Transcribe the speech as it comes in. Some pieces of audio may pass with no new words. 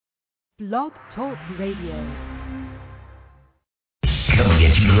Blog Talk Radio. Coming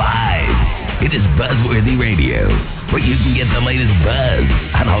at you live. It is BuzzWorthy Radio, where you can get the latest buzz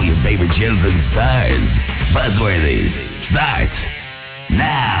on all your favorite shows and stars. BuzzWorthy starts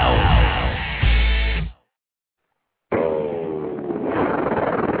now.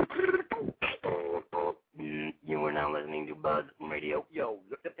 You are now listening to Buzz Radio. Yo.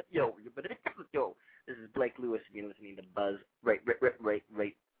 This is Blake Lewis. You're listening to Buzz Radio.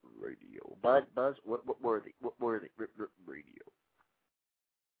 BuzzWorthy Radio.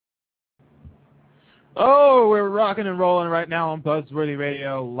 Oh, we're rocking and rolling right now on BuzzWorthy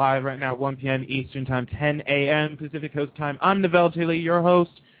Radio, live right now, 1 p.m. Eastern Time, 10 a.m. Pacific Coast Time. I'm Neville Tilly, your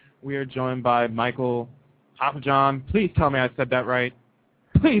host. We are joined by Michael Papajohn. Please tell me I said that right.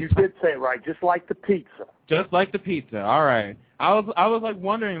 Please. You did say it right, just like the pizza. Just like the pizza. All right. I was like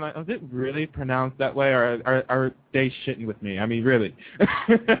wondering, like, is it really pronounced that way, or are they shitting with me? I mean, really.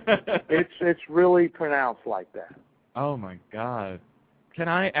 It's really pronounced like that. Oh my God. Can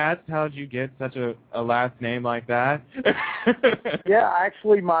I ask how did you get such a last name like that? Yeah,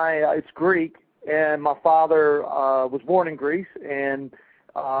 actually, it's Greek, and my father was born in Greece, and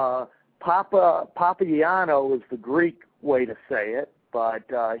Papajohn is the Greek way to say it, but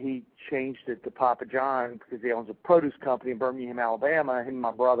he changed it to Papajohn because he owns a produce company in Birmingham, Alabama. Him and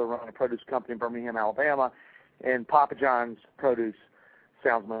my brother run a produce company in Birmingham, Alabama, and Papajohn's produce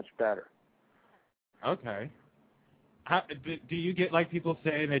sounds much better. Okay. Do you get, like, people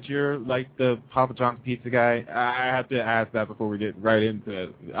saying that you're, like, the Papajohn's pizza guy? I have to ask that before we get right into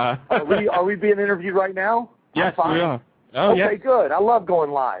it. Are we being interviewed right now? Yes, we are. Oh, okay, yes. Good. I love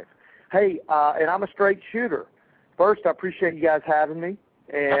going live. Hey, and I'm a straight shooter. First, I appreciate you guys having me.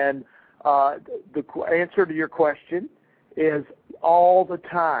 And the answer to your question is all the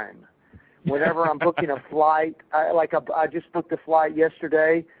time. Whenever I'm booking a flight, I just booked a flight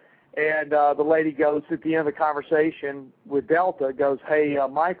yesterday, and the lady goes at the end of the conversation with Delta, goes, "Hey,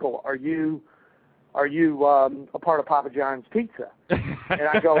 Michael, are you a part of Papajohn's Pizza?" And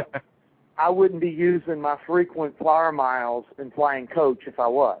I go, "I wouldn't be using my frequent flyer miles and flying coach if I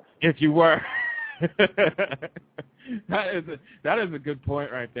was." If you were. That is a good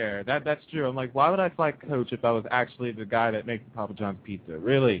point right there. That's true. I'm like, why would I fly coach if I was actually the guy that makes the Papajohn's pizza?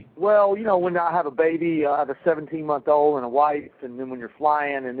 Really? Well, when I have a baby, I have a 17-month-old and a wife, and then when you're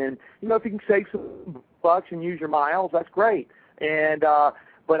flying, and then, if you can save some bucks and use your miles, that's great. And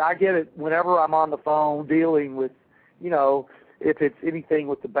but I get it whenever I'm on the phone dealing with, if it's anything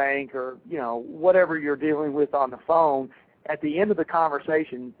with the bank or, whatever you're dealing with on the phone, at the end of the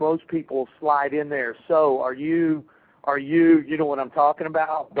conversation, most people slide in there. So are you, you know what I'm talking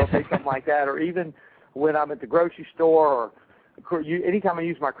about? They'll say something like that. Or even when I'm at the grocery store, or anytime I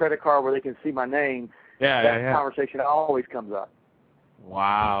use my credit card where they can see my name, that conversation always comes up.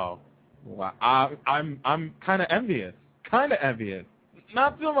 Wow. I'm kind of envious.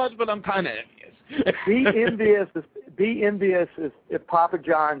 Not so much, but I'm kind of envious. Be envious if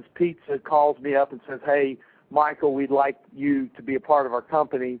Papajohn's Pizza calls me up and says, "Hey, Michael, we'd like you to be a part of our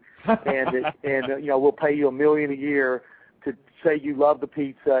company, and we'll pay you $1 million a year to say you love the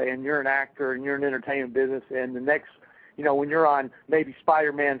pizza and you're an actor and you're in the entertainment business, and the next, when you're on maybe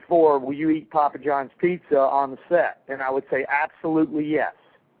Spider-Man 4, will you eat Papajohn's Pizza on the set?" And I would say absolutely yes.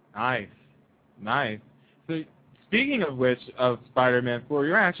 Nice. So speaking of which, of Spider-Man 4,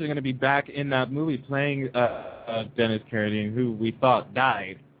 you're actually going to be back in that movie playing Dennis Carradine, who we thought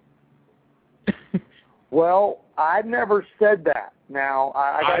died. Well, I've never said that. Now,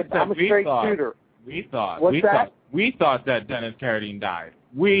 I'm a straight shooter. We thought. What's that? We thought that Dennis Carradine died.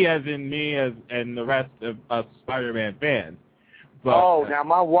 We, as in me, and the rest of Spider-Man fans. But, now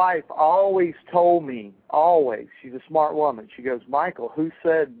my wife always told me, she's a smart woman, she goes, "Michael, who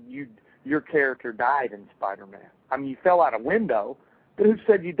said your character died in Spider-Man? I mean, you fell out a window, but who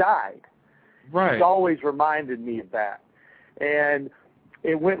said you died?" Right. She's always reminded me of that. And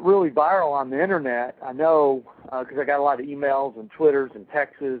it went really viral on the internet, I know, because I got a lot of emails and Twitters and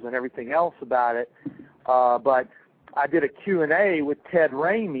texts and everything else about it. But I did a Q&A with Ted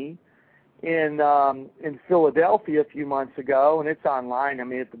Raimi in Philadelphia a few months ago, and it's online. I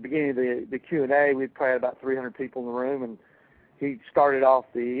mean, at the beginning of the Q&A, we probably had about 300 people in the room, and he started off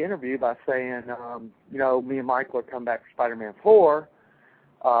the interview by saying, me and Michael are coming back for Spider-Man 4,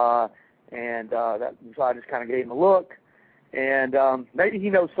 so I just kind of gave him a look. And maybe he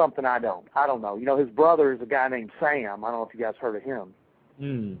knows something I don't. I don't know. His brother is a guy named Sam. I don't know if you guys heard of him.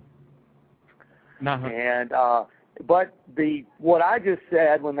 And but what I just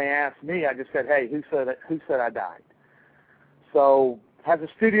said when they asked me, I just said, "Hey, who said I died?" So has the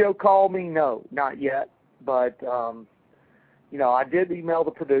studio called me? No, not yet. But I did email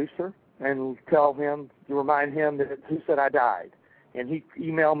the producer, and remind him that who said I died. And he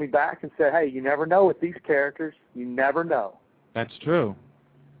emailed me back and said, hey, you never know with these characters. You never know. That's true.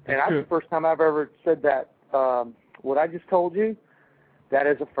 That's the first time I've ever said that. What I just told you, that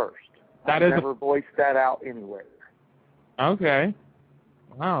is a first. I've never voiced that out anywhere. Okay.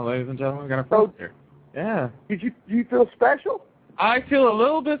 Wow, ladies and gentlemen, we got a first here. Yeah. Do you feel special? I feel a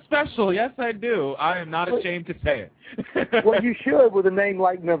little bit special. Yes, I do. I am not ashamed to say it. Well, you should with a name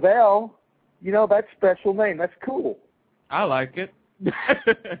like Novell. You know, that's a special name. That's cool. I like it.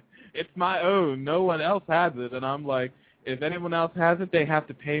 It's my own. No one else has it. And I'm like, if anyone else has it, they have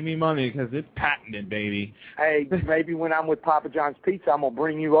to pay me money because it's patented, baby. Hey, maybe when I'm with Papajohn's Pizza, I'm going to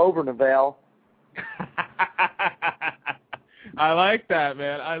bring you over, Novell. I like that,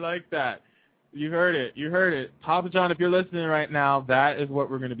 man. I like that. You heard it. You heard it. Papajohn, if you're listening right now, that is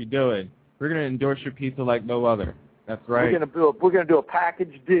what we're going to be doing. We're going to endorse your pizza like no other. That's right. We're going to do a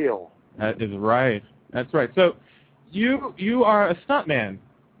package deal. That is right. That's right. So you are a stuntman.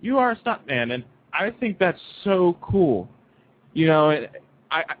 You are a stuntman, and I think that's so cool. You know,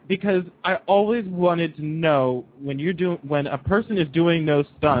 because I always wanted to know when a person is doing those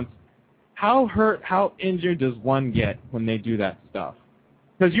stunts, how hurt, how injured does one get when they do that stuff?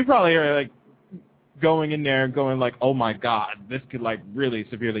 Because you probably are like going in there going like, oh my God, this could like really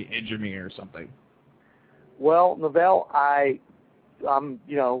severely injure me or something. Well, Novell, I'm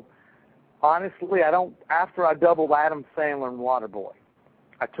you know, honestly, after I doubled Adam Sandler in Waterboy,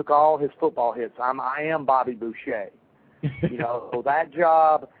 I took all his football hits. I am Bobby Boucher. You know, that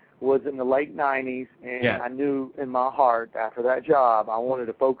job was in the late 90s, and I knew in my heart after that job I wanted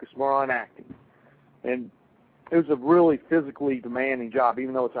to focus more on acting. And it was a really physically demanding job,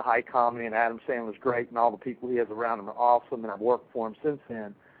 even though it's a high comedy and Adam Sandler's great and all the people he has around him are awesome, and I've worked for him since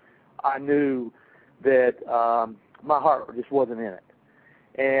then. I knew that my heart just wasn't in it.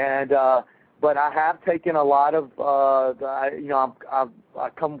 And but I have taken a lot of, I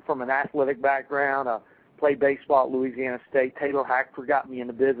come from an athletic background. I played baseball at Louisiana State. Taylor Hackford got me in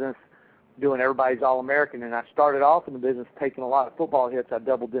the business doing Everybody's All-American, and I started off in the business taking a lot of football hits. I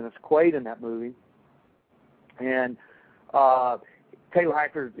doubled Dennis Quaid in that movie. And Taylor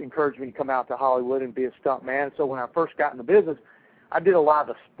Hackford encouraged me to come out to Hollywood and be a stunt man. So when I first got in the business, I did a lot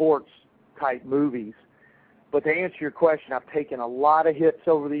of the sports-type movies. But to answer your question, I've taken a lot of hits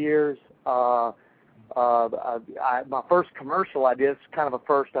over the years. My first commercial I did, it's kind of a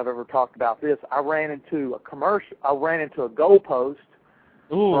first I've ever talked about this. I ran into a goalpost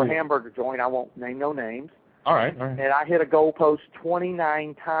for a hamburger joint. I won't name no names. All right. And I hit a goalpost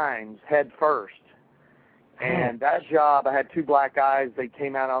 29 times head first. And that job, I had two black guys. They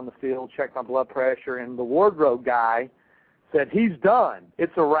came out on the field, checked my blood pressure, and the wardrobe guy said, he's done.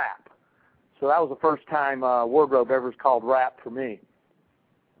 It's a wrap. So that was the first time wardrobe ever was called wrap for me.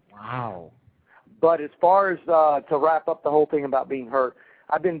 Wow. But as far as to wrap up the whole thing about being hurt,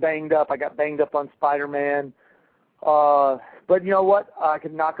 I've been banged up. I got banged up on Spider-Man. But you know what? I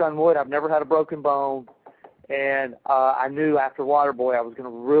can knock on wood. I've never had a broken bone. And I knew after Waterboy I was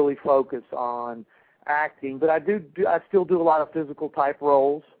going to really focus on acting. But I still do a lot of physical type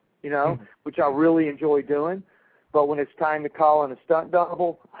roles, you know, which I really enjoy doing. But when it's time to call in a stunt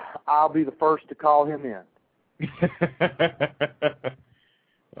double, I'll be the first to call him in.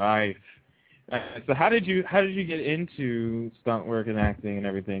 Nice. So how did you get into stunt work and acting and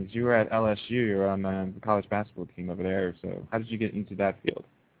everything? 'Cause you were at LSU, you were on the college basketball team over there. So how did you get into that field?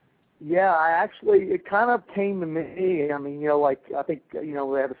 Yeah, it kind of came to me. I mean, you know, like I think, you know,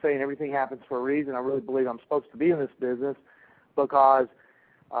 we have a saying, everything happens for a reason. I really believe I'm supposed to be in this business because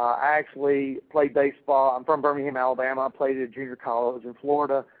I actually played baseball. I'm from Birmingham, Alabama. I played at a junior college in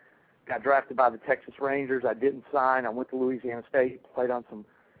Florida. Got drafted by the Texas Rangers. I didn't sign. I went to Louisiana State, played on some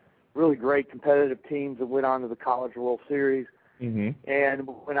really great competitive teams that went on to the College World Series. And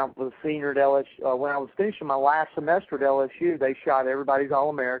when I was a senior at LSU, when I was finishing my last semester at LSU, they shot Everybody's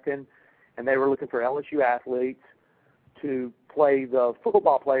All-American, and they were looking for LSU athletes to play the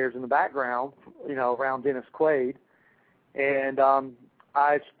football players in the background, you know, around Dennis Quaid. And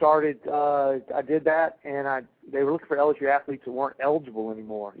I did that, and they were looking for LSU athletes that weren't eligible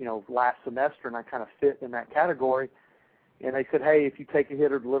anymore, you know, last semester, and I kind of fit in that category. And they said, hey, if you take a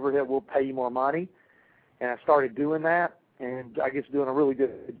hit or deliver a hit, we'll pay you more money. And I started doing that, and I guess doing a really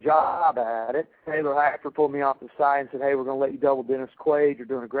good job at it. Taylor Hackford pulled me off the side and said, hey, we're going to let you double Dennis Quaid. You're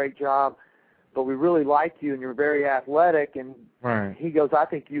doing a great job, but we really like you, and you're very athletic. And he goes, I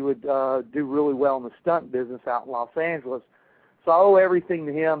think you would do really well in the stunt business out in Los Angeles. So I owe everything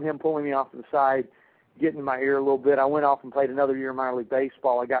to him pulling me off to the side, getting in my ear a little bit. I went off and played another year of minor league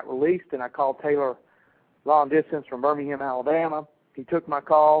baseball. I got released, and I called Taylor long distance from Birmingham, Alabama. He took my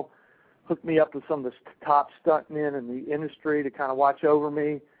call, hooked me up with some of the top stuntmen in the industry to kind of watch over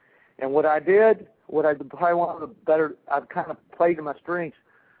me. And what I did probably one of the better, I've kind of played to my strengths.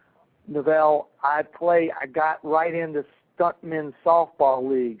 Novell, I got right into stuntmen softball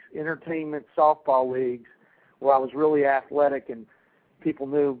leagues, entertainment softball leagues, where I was really athletic and people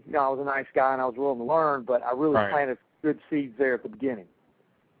knew, I was a nice guy and I was willing to learn, but I really planted good seeds there at the beginning.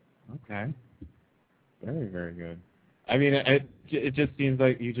 Okay. Very, very good. I mean, it just seems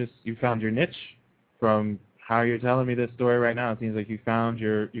like you found your niche from how you're telling me this story right now. It seems like you found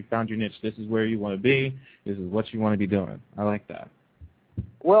your niche. This is where you want to be. This is what you want to be doing. I like that.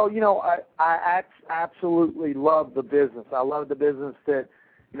 Well, I absolutely love the business. I love the business that,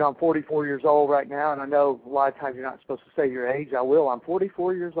 I'm 44 years old right now, and I know a lot of times you're not supposed to say your age. I will. I'm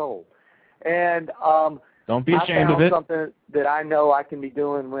 44 years old. And don't be ashamed of it. I found something that I know I can be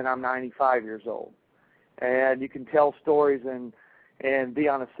doing when I'm 95 years old. And you can tell stories and be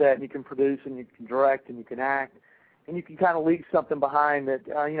on a set, and you can produce, and you can direct, and you can act, and you can kind of leave something behind that,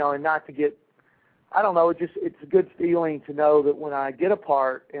 and not to get, I don't know, it's a good feeling to know that when I get a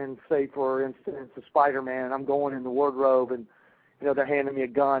part, and say, for instance, a Spider-Man, and I'm going in the wardrobe, and, they're handing me a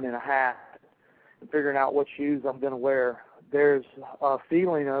gun and a hat and figuring out what shoes I'm going to wear, there's a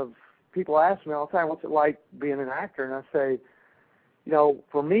feeling of, people ask me all the time, what's it like being an actor? And I say,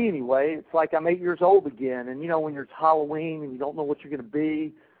 for me anyway, it's like I'm 8 years old again. And, when it's Halloween and you don't know what you're going to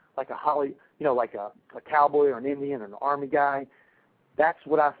be, like like a cowboy or an Indian or an army guy, that's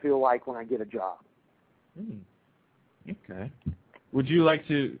what I feel like when I get a job. Okay. Would you like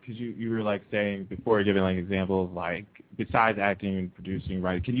to, because you were like saying before, giving like examples, like besides acting and producing,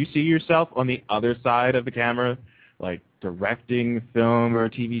 right, can you see yourself on the other side of the camera, like directing film or a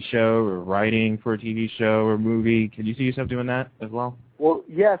TV show or writing for a TV show or movie? Can you see yourself doing that as well? Well,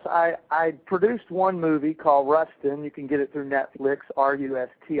 yes, I produced one movie called Rustin. You can get it through Netflix,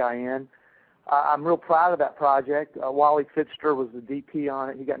 Rustin. I'm real proud of that project. Wally Fitzger was the DP on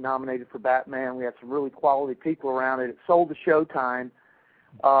it. He got nominated for Batman. We had some really quality people around it. It sold to Showtime.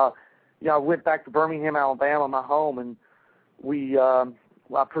 I went back to Birmingham, Alabama, my home, and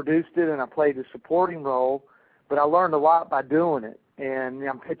I produced it and I played the supporting role. But I learned a lot by doing it, and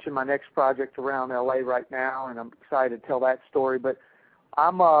I'm pitching my next project around L.A. right now, and I'm excited to tell that story. But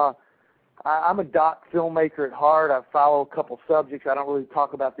I'm a doc filmmaker at heart. I follow a couple subjects. I don't really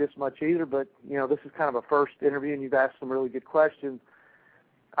talk about this much either, but, this is kind of a first interview, and you've asked some really good questions.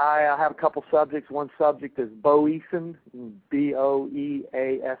 I have a couple subjects. One subject is Boeason,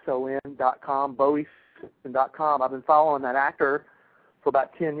 BOEASON.com, Boeason.com. I've been following that actor for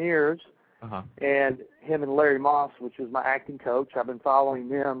about 10 years. And him and Larry Moss, which is my acting coach, I've been following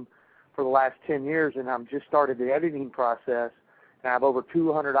them for the last 10 years, and I've just started the editing process, and I have over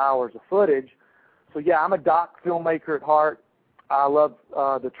 200 hours of footage. So, yeah, I'm a doc filmmaker at heart. I love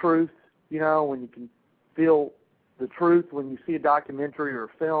the truth, when you can feel the truth when you see a documentary or a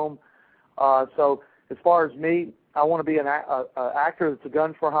film. So as far as me, I want to be an actor that's a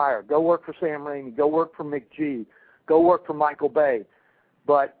gun for hire. Go work for Sam Raimi. Go work for McG. Go work for Michael Bay.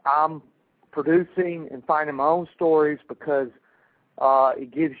 But I'm producing and finding my own stories because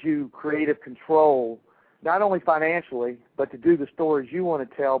it gives you creative control, not only financially, but to do the stories you want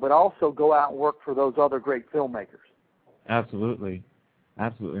to tell, but also go out and work for those other great filmmakers. Absolutely.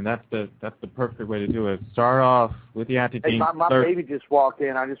 And that's the perfect way to do it. Start off with the acting. Hey, my baby just walked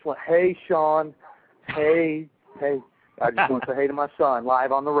in. I just went, hey, Sean. Hey. I just want to say hey to my son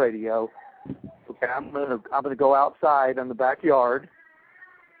live on the radio. Okay, I'm gonna go outside in the backyard.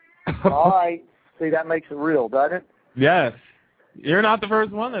 All right. See, that makes it real, doesn't it? Yes. You're not the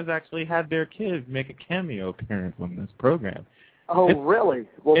first one that's actually had their kids make a cameo appearance on this program. Oh, really?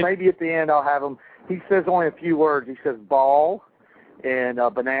 Well, maybe at the end I'll have him. He says only a few words. He says ball and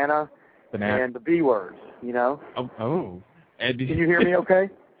banana and the B words, Oh. Can you hear me okay?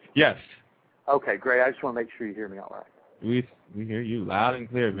 Yes. Okay, great. I just want to make sure you hear me all right. We hear you loud and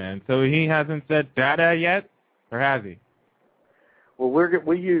clear, man. So he hasn't said Dada yet, or has he? Well,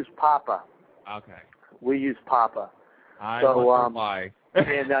 we use Papa. Okay. We use Papa. Why?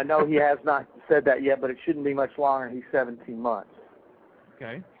 And no, he has not said that yet, but it shouldn't be much longer. He's 17 months.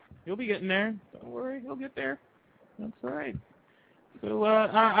 Okay. He'll be getting there. Don't worry, he'll get there. That's all right. So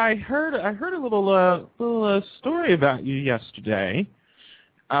I heard a little story about you yesterday.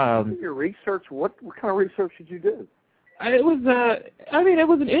 Your research? What kind of research did you do? It was it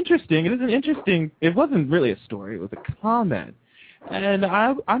was interesting. It wasn't really a story. It was a comment, and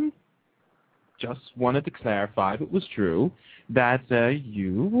I'm just wanted to clarify if it was true that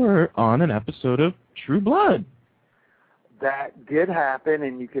you were on an episode of True Blood. That did happen,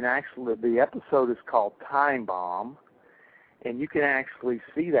 and you can actually, the episode is called Time Bomb, and you can actually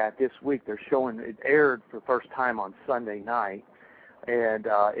see that this week. They're showing it aired for the first time on Sunday night, and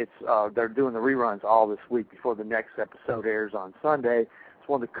they're doing the reruns all this week before the next episode airs on Sunday. It's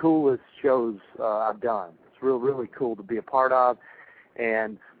one of the coolest shows I've done. It's really cool to be a part of,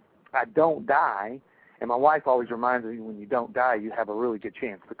 and I don't die. And my wife always reminds me, when you don't die, you have a really good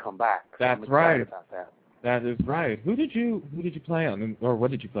chance to come back. So That's I'm right. about that. That is right. Who did you play on, or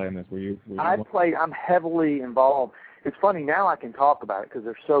what did you play on this? I'm heavily involved. It's funny, now I can talk about it because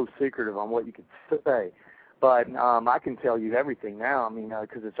they're so secretive on what you can say. But I can tell you everything now,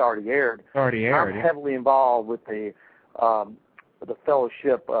 because it's already aired. I'm heavily involved with the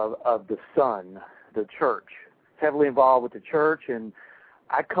Fellowship of the Sun, the church. Heavily involved with the church, and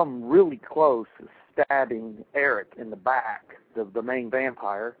I come really close to stabbing Eric in the back, the main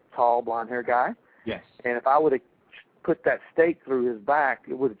vampire, tall, blonde-haired guy. Yes. And if I would have put that stake through his back,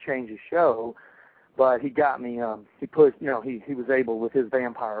 it would have changed the show. But he got me. He was able with his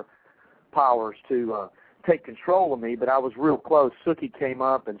vampire powers to take control of me. But I was real close. Sookie came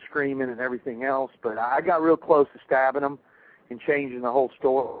up and screaming and everything else. But I got real close to stabbing him and changing the whole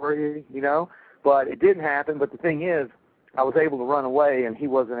story. But it didn't happen. But the thing is, I was able to run away, and he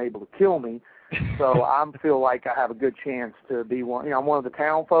wasn't able to kill me. So I feel like I have a good chance to be one. I'm one of the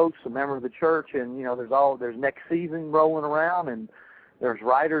town folks, a member of the church, and there's next season rolling around, and there's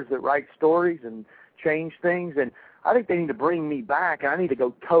writers that write stories and change things, and I think they need to bring me back, and I need to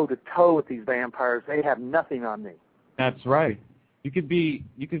go toe to toe with these vampires. They have nothing on me. That's right. You could be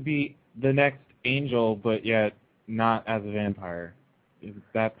the next Angel, but yet not as a vampire. Is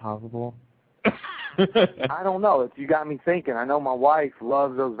that possible? I don't know. You got me thinking. I know my wife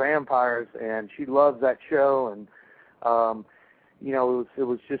loves those vampires, and she loves that show. And it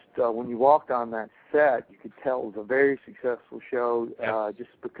was just when you walked on that set, you could tell it was a very successful show, just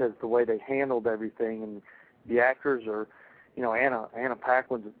because the way they handled everything, and the actors are, Anna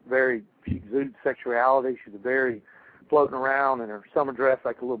Paquin's she exudes sexuality. She's very floating around in her summer dress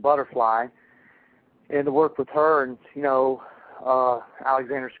like a little butterfly, and to work with her and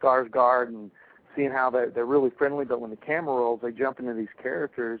Alexander Skarsgård and seeing how they're really friendly, but when the camera rolls, they jump into these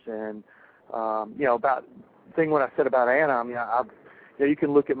characters. And about the thing what I said about Anna, you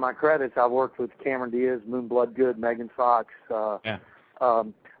can look at my credits. I've worked with Cameron Diaz, Moon Bloodgood, Megan Fox,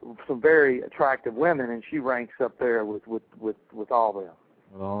 some very attractive women, and she ranks up there with all of them.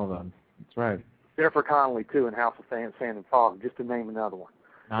 With all of them, that's right. Jennifer Connelly too, in House of Sand and Fog, just to name another one.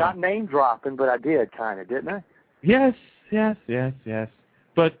 Nice. Not name dropping, but I did kind of, didn't I? Yes.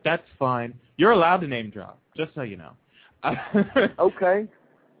 But that's fine. You're allowed to name drop, just so you know. Okay.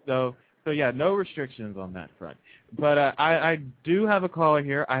 So yeah, no restrictions on that front. But I do have a caller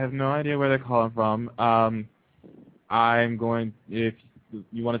here. I have no idea where they're calling from. I'm going, if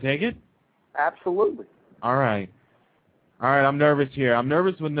you want to take it? Absolutely. All right, I'm nervous here. I'm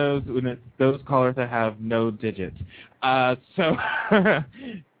nervous when those callers that have no digits. So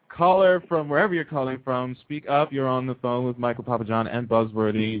caller from wherever you're calling from, speak up. You're on the phone with Michael Papajohn and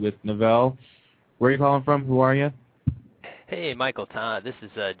BuzzWorthy with Novell. Where are you calling from? Who are you? Hey, Michael. This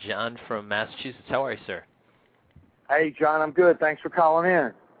is John from Massachusetts. How are you, sir? Hey, John. I'm good. Thanks for calling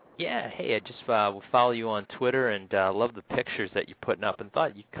in. Yeah. Hey, I just follow you on Twitter and love the pictures that you're putting up, and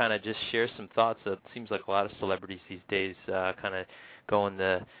thought you'd kind of just share some thoughts. It seems like a lot of celebrities these days kind of go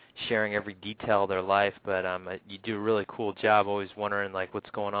into sharing every detail of their life, but you do a really cool job always wondering like what's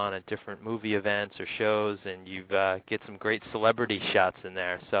going on at different movie events or shows, and you get some great celebrity shots in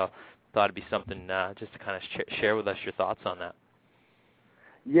there. So thought it'd be something just to kind of share with us your thoughts on that.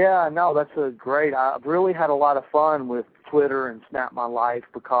 Yeah, no, that's great. I've really had a lot of fun with Twitter and Snap My Life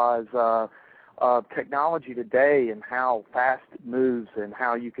because of technology today and how fast it moves and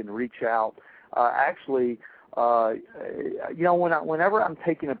how you can reach out. Whenever I'm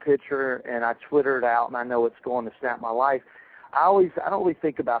taking a picture and I Twitter it out and I know it's going to Snap My Life, I don't really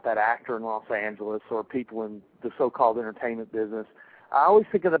think about that actor in Los Angeles or people in the so-called entertainment business. I always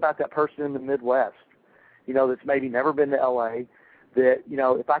think about that person in the Midwest, that's maybe never been to L.A., that,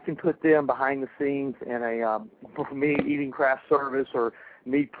 if I can put them behind the scenes in me eating craft service or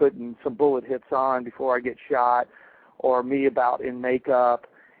me putting some bullet hits on before I get shot or me about in makeup,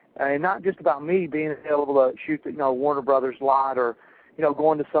 and not just about me being able to shoot Warner Brothers lot or,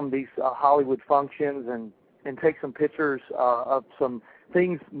 going to some of these Hollywood functions and take some pictures of some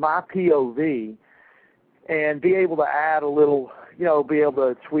things, my POV, and be able to add a little, be able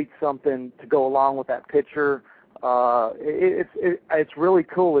to tweak something to go along with that picture. It's really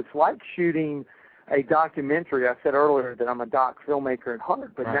cool. It's like shooting a documentary. I said earlier that I'm a doc filmmaker at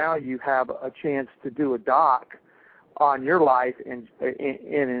heart, but now you have a chance to do a doc on your life in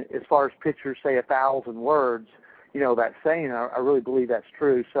as far as pictures, say 1,000 words, that saying. I really believe that's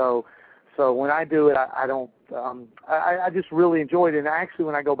true. So when I do it, I don't. I just really enjoy it. And actually,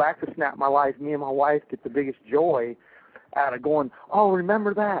 when I go back to Snap My Life, me and my wife get the biggest joy out of going, oh,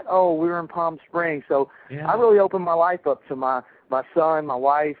 remember that? Oh, we were in Palm Springs. So I really open my life up to my son, my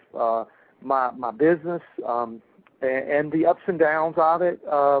wife, my business, and the ups and downs of it,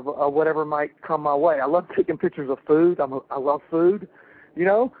 of whatever might come my way. I love taking pictures of food. I love food,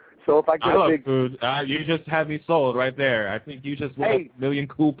 So if I get love food. You just had me sold right there. I think you just won a million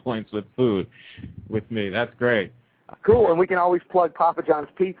cool points with food with me. That's great. Cool, and we can always plug Papajohn's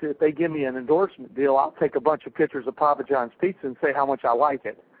Pizza. If they give me an endorsement deal, I'll take a bunch of pictures of Papajohn's Pizza and say how much I like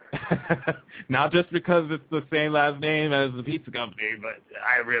it. Not just because it's the same last name as the pizza company, but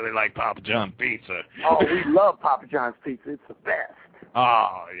I really like Papajohn's Pizza. Oh, we love Papajohn's Pizza. It's the best.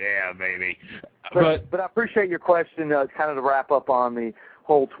 Oh, yeah, baby. But I appreciate your question, kind of to wrap up on the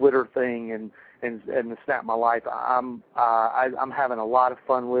whole Twitter thing and the Snap My Life. I'm having a lot of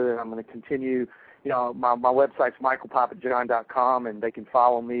fun with it. I'm going to continue. My website's michaelpapajohn.com, and they can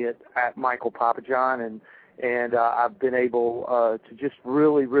follow me at Michael Papajohn, and I've been able to just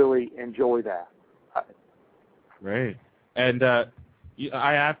really, really enjoy that. Great. And I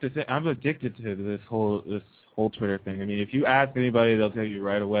have to say, I'm addicted to this whole Twitter thing. I mean, if you ask anybody, they'll tell you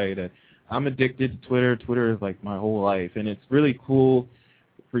right away that I'm addicted to Twitter. Twitter is like my whole life, and it's really cool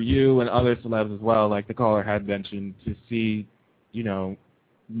for you and other celebs as well, like the caller had mentioned, to see,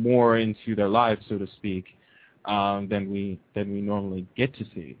 more into their lives, so to speak, than we normally get to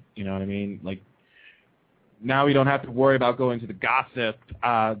see. You know what I mean? Like, now we don't have to worry about going to the gossip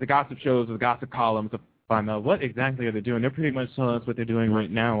shows or the gossip columns to find out what exactly are they doing. They're pretty much telling us what they're doing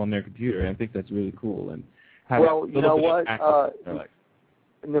right now on their computer, and I think that's really cool. And well, you know what,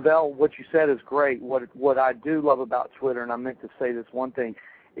 Novell, what you said is great. What I do love about Twitter, and I meant to say this one thing,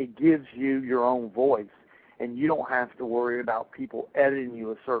 it gives you your own voice. And you don't have to worry about people editing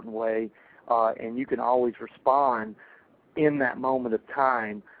you a certain way, and you can always respond in that moment of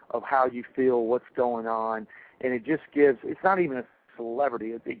time of how you feel, what's going on, and it just gives, it's not even a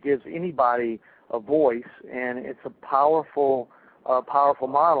celebrity, it gives anybody a voice, and it's a powerful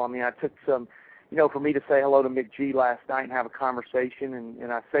model. I mean, I took some, for me to say hello to Mick G last night and have a conversation,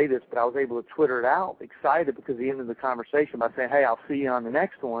 and I say this, but I was able to Twitter it out, excited because he ended the conversation by saying, hey, I'll see you on the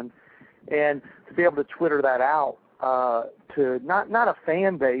next one. And to be able to Twitter that out to not a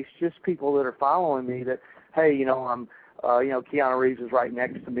fan base, just people that are following me that, hey, I'm, Keanu Reeves is right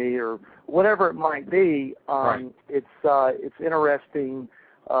next to me or whatever it might be. Right. It's interesting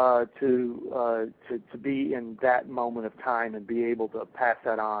to be in that moment of time and be able to pass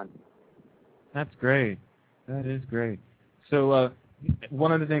that on. That's great. That is great. So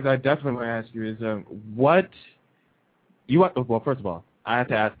one of the things I definitely want to ask you is what you want. Well, first of all, I have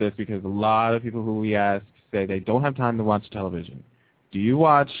to ask this because a lot of people who we ask say they don't have time to watch television. Do you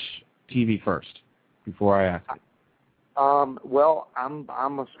watch TV first before I ask it? Well, I'm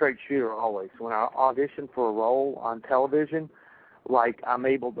a straight shooter always. When I audition for a role on television, like I'm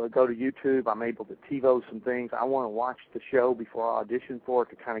able to go to YouTube, I'm able to TiVo some things. I want to watch the show before I audition for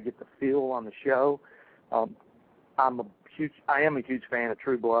it to kind of get the feel on the show. I am a huge fan of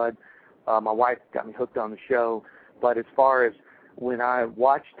True Blood. My wife got me hooked on the show. But as far as when I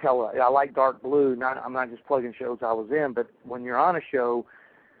watch I like Dark Blue. I'm not just plugging shows I was in, but when you're on a show,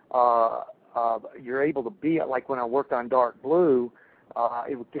 you're able to be like when I worked on Dark Blue.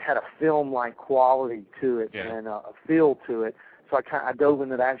 It had a film-like quality to it and a feel to it. So I dove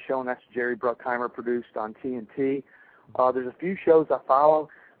into that show, and that's Jerry Bruckheimer produced on TNT. There's a few shows I follow.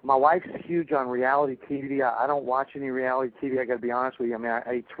 My wife's huge on reality TV. I don't watch any reality TV. I got to be honest with you. I mean,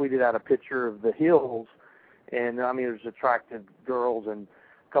 I tweeted out a picture of the Hills. And, I mean, there's attractive girls and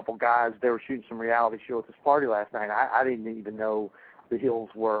a couple guys. They were shooting some reality show at this party last night. I didn't even know the Hills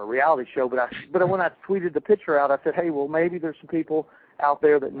were a reality show. But when I tweeted the picture out, I said, hey, well, maybe there's some people out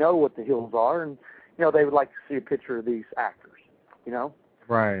there that know what the Hills are, and, they would like to see a picture of these actors,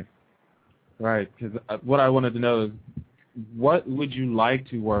 Right. Right. Because what I wanted to know is what would you like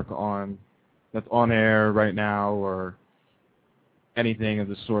to work on that's on air right now or anything of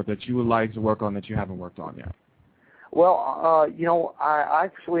the sort that you would like to work on that you haven't worked on yet? Well, I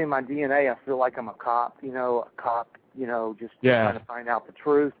actually in my DNA, I feel like I'm a cop, just trying to find out the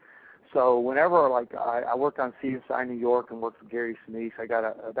truth. So whenever, I worked on CSI New York and worked with Gary Sinise,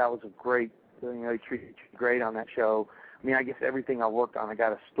 that was a great, he treated me great on that show. I mean, I guess everything I worked on, I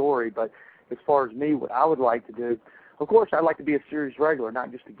got a story, but as far as me, what I would like to do, of course, I'd like to be a series regular,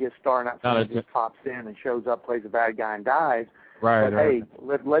 not just a guest star, not someone who just pops in and shows up, plays a bad guy, and dies. Right. But hey,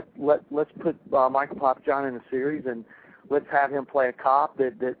 let's put Michael Papajohn in a series, and let's have him play a cop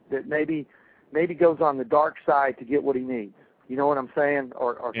that maybe maybe goes on the dark side to get what he needs. You know what I'm saying?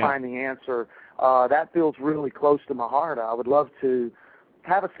 Or find the answer. That feels really close to my heart. I would love to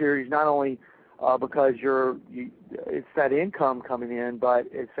have a series, not only because it's that income coming in, but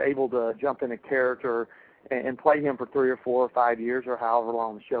it's able to jump in a character and play him for 3 or 4 or 5 years or however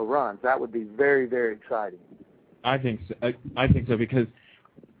long the show runs. That would be very, very exciting. I think so because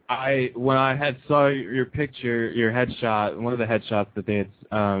when I saw your picture, your headshot, one of the headshots that they had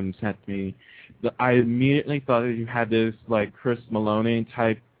sent me, I immediately thought that you had this like Chris Maloney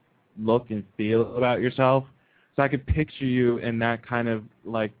type look and feel about yourself. So I could picture you in that kind of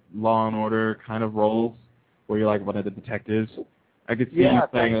like Law and Order kind of roles where you're like one of the detectives. I could see you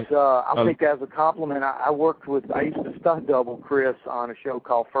playing. Thanks. I'll take that as a compliment. I used to stunt double Chris on a show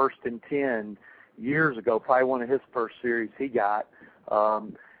called First and 10 years ago, probably one of his first series he got.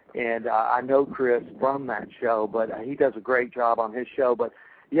 And I know Chris from that show, but he does a great job on his show. But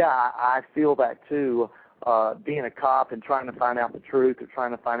yeah, I feel that too, being a cop and trying to find out the truth or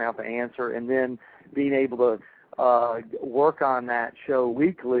trying to find out the answer, and then being able to work on that show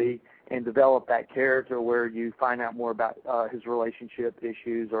weekly and develop that character where you find out more about his relationship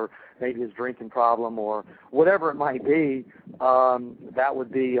issues or maybe his drinking problem or whatever it might be. That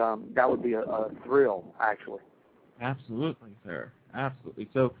would be a thrill, actually. Absolutely, sir. Absolutely.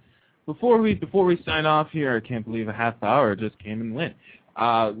 So before we sign off here, I can't believe a half hour just came and went.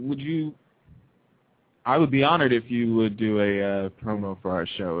 I would be honored if you would do a promo for our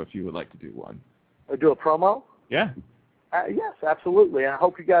show if you would like to do one. Do a promo? Yeah. Yes, absolutely. I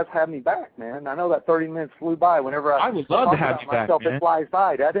hope you guys have me back, man. I know that 30 minutes flew by. Whenever I would love to have you back, man. It flies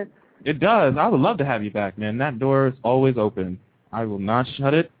by, doesn't it? It does. I would love to have you back, man. That door is always open. I will not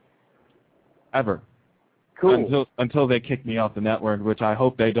shut it ever. Cool. Until they kick me off the network, which I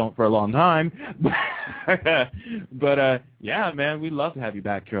hope they don't for a long time. But yeah, man, we'd love to have you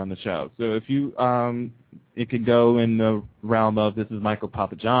back here on the show. So if you, it could go in the realm of this is Michael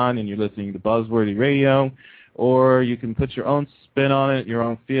Papajohn and you're listening to BuzzWorthy Radio, or you can put your own spin on it, your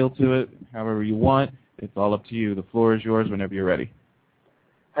own feel to it, however you want. It's all up to you. The floor is yours whenever you're ready.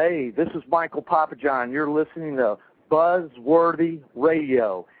 Hey, this is Michael Papajohn. You're listening to BuzzWorthy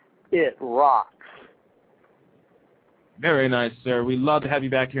Radio. It rocks. Very nice, sir. We'd love to have you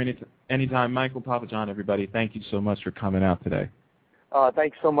back here anytime. Michael Papajohn, everybody, thank you so much for coming out today.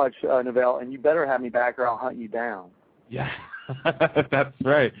 Thanks so much, Novell, and you better have me back or I'll hunt you down. Yeah, that's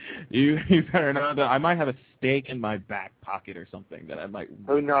right. You better know that I might have a stake in my back pocket or something that I might...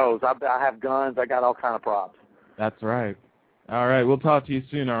 Who knows? I have guns. I got all kind of props. That's right. All right, we'll talk to you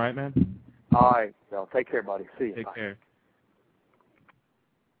soon, all right, man? All right, well, take care, buddy. See you. Take care.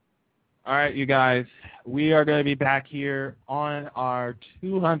 All right, you guys, we are going to be back here on our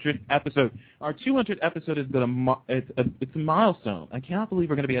 200th episode. Our 200th episode is it's a milestone. I cannot believe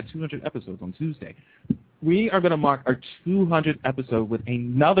we're going to be at 200 episodes on Tuesday. We are going to mark our 200th episode with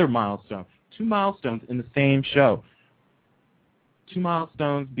another milestone. 2 milestones in the same show. 2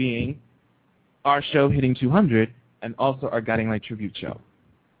 milestones being our show hitting 200 and also our Guiding Light tribute show.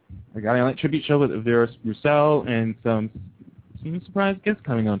 Our Guiding Light tribute show with Vera Roussel and some surprise guests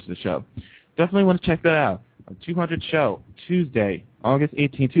coming onto the show. Definitely want to check that out. Our 200th show, Tuesday, August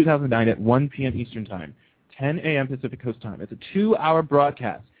 18, 2009 at 1 p.m. Eastern Time, 10 a.m. Pacific Coast Time. It's a 2-hour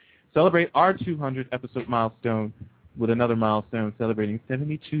broadcast. Celebrate our 200th episode milestone with another milestone celebrating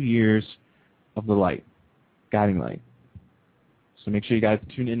 72 years of the light, Guiding Light. So make sure you guys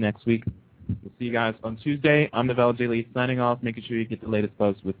tune in next week. We'll see you guys on Tuesday. I'm Novell J. Lee signing off, making sure you get the latest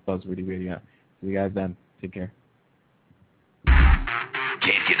buzz with BuzzWorthy Radio. See you guys then. Take care.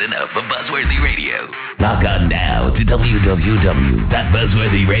 Can't get enough of BuzzWorthy Radio. Log on now to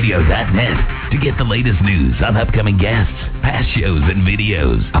www.buzzworthyradio.net to get the latest news on upcoming guests, past shows, and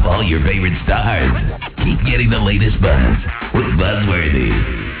videos of all your favorite stars. Keep getting the latest buzz with BuzzWorthy.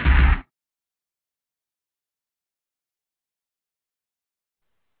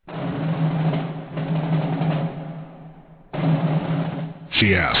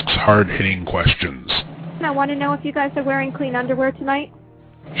 She asks hard-hitting questions. I want to know if you guys are wearing clean underwear tonight.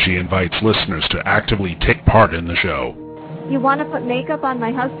 She invites listeners to actively take part in the show. You want to put makeup on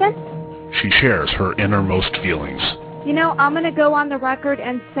my husband? She shares her innermost feelings. You know, I'm going to go on the record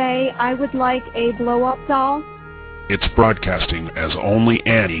and say I would like a blow-up doll. It's broadcasting as only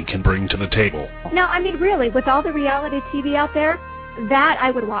Annie can bring to the table. No, I mean, really, with all the reality TV out there, that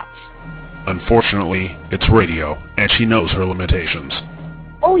I would watch. Unfortunately, it's radio, and she knows her limitations.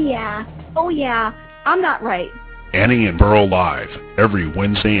 Oh, yeah. I'm not right. Annie and Burl Live, every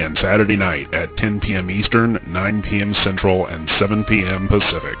Wednesday and Saturday night at 10 p.m. Eastern, 9 p.m. Central, and 7 p.m.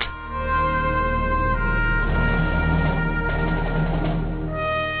 Pacific.